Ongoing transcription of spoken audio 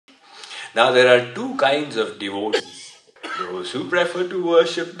Now there are two kinds of devotees. Those who prefer to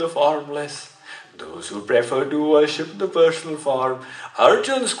worship the formless, those who prefer to worship the personal form.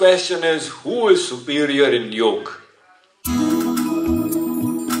 Arjun's question is, who is superior in yoga?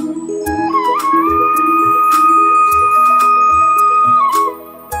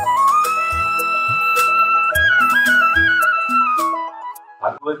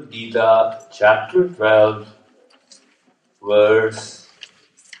 Bhagavad Gita, chapter 12, verse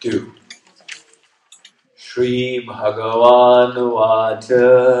 2. Shri Bhagavan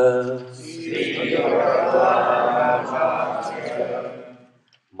Vacha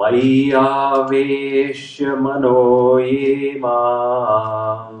Maya Veshya Mano Ye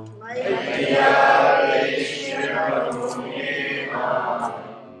Ma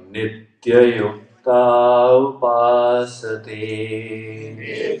Nitya Yukta Upasate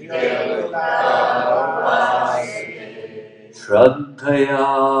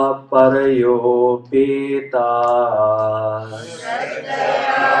Shraddhaya Parayopeta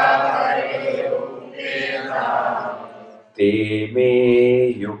Te me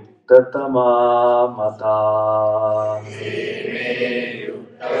yuktatama mata.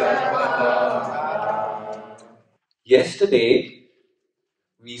 Yesterday,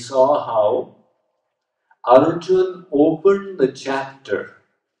 we saw how Arjun opened the chapter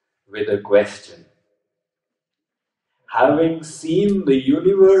with a question. Having seen the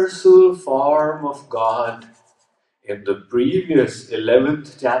universal form of God in the previous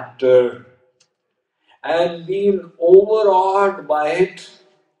 11th chapter and been overawed by it,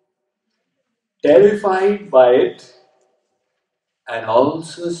 terrified by it, and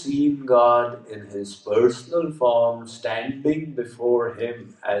also seen God in his personal form standing before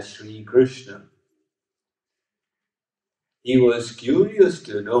him as Sri Krishna, he was curious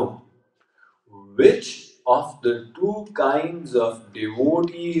to know which of the two kinds of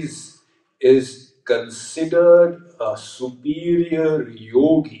devotees is considered a superior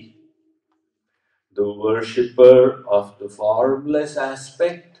yogi, the worshipper of the formless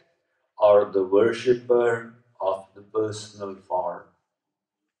aspect or the worshipper of the personal form.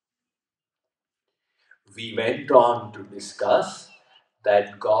 We went on to discuss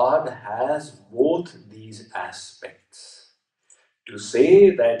that God has both these aspects. To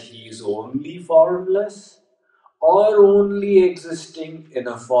say that he is only formless or only existing in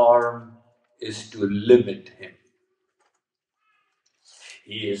a form is to limit him.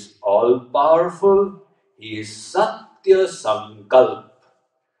 He is all-powerful, he is Satya Sankalp,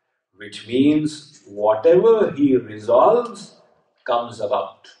 which means whatever he resolves comes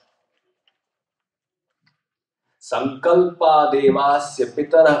about. Sankalpa devasya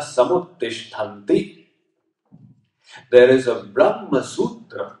pitara samuttishtanti. There is a Brahma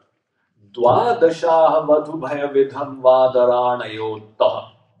Sutra, Dwadashaha vadubhaya vidham vadaranayottaha.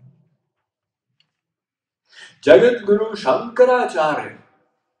 Jagat Guru Shankaracharya,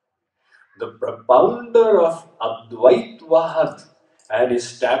 the propounder of Advaitvad and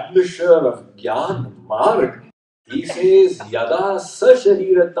establisher of Gyan Marg, he says, Yada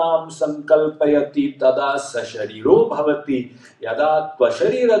sashariratam sankalpayati tada sashariro bhavati, Yada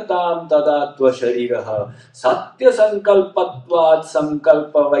tvashariratam tada tvashariraha, Satya sankalpatvad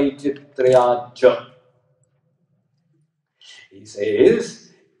sankalpa vaichitryacha. He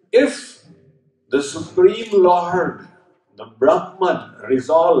says, if the Supreme Lord, the Brahman,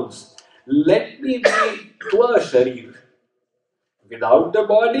 resolves, let me be Tvasharir. Without the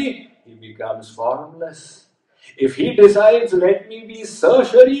body, he becomes formless. If he decides, let me be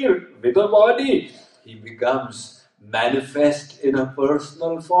Sasharir, with a body, he becomes manifest in a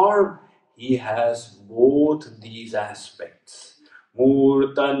personal form. He has both these aspects.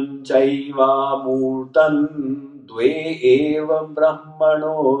 Murtan chaiva murtan dve eva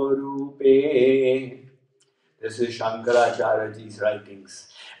brahmano rupe. This is Shankaracharyaji's writings,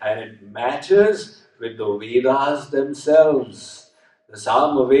 and it matches with the Vedas themselves. The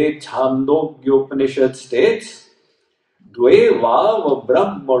Samaved Chandogyopanishad states, Dve vav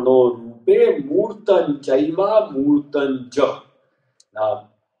brahmano rupe murtan chaiva murtan cha. Now,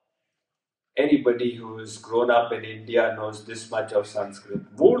 anybody who has grown up in India knows this much of Sanskrit.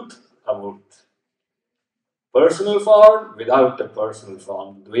 Murt, amurt. Personal form without a personal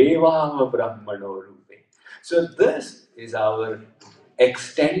form. Dve vav brahmano rupe. So this is our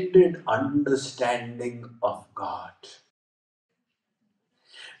extended understanding of God.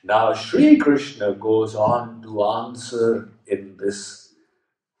 Now Sri Krishna goes on to answer in this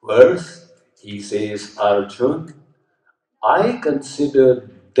verse. He says, Arjun, I consider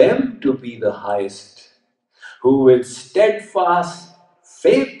them to be the highest, who with steadfast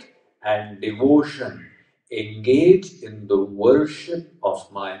faith and devotion engage in the worship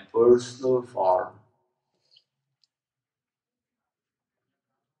of my personal form.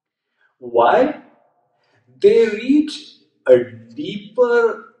 Why? They reach a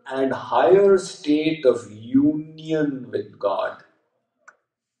deeper and higher state of union with God.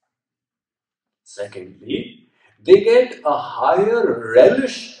 Secondly, they get a higher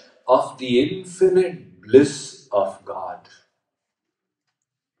relish of the infinite bliss of God.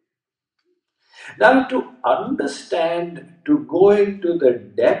 Now, to understand, to go into the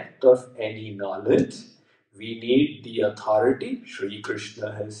depth of any knowledge, we need the authority. Sri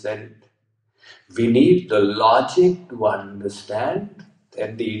Krishna has said it. We need the logic to understand,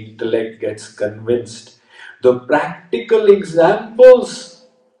 then the intellect gets convinced. The practical examples,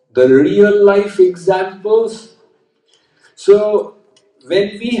 the real life examples. So,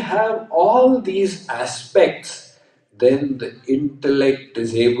 when we have all these aspects, then the intellect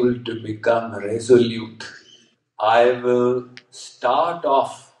is able to become resolute. I will start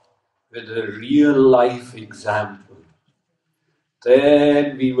off with a real life example.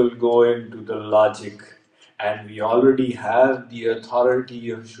 Then we will go into the logic, and we already have the authority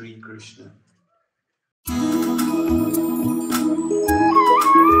of Sri Krishna.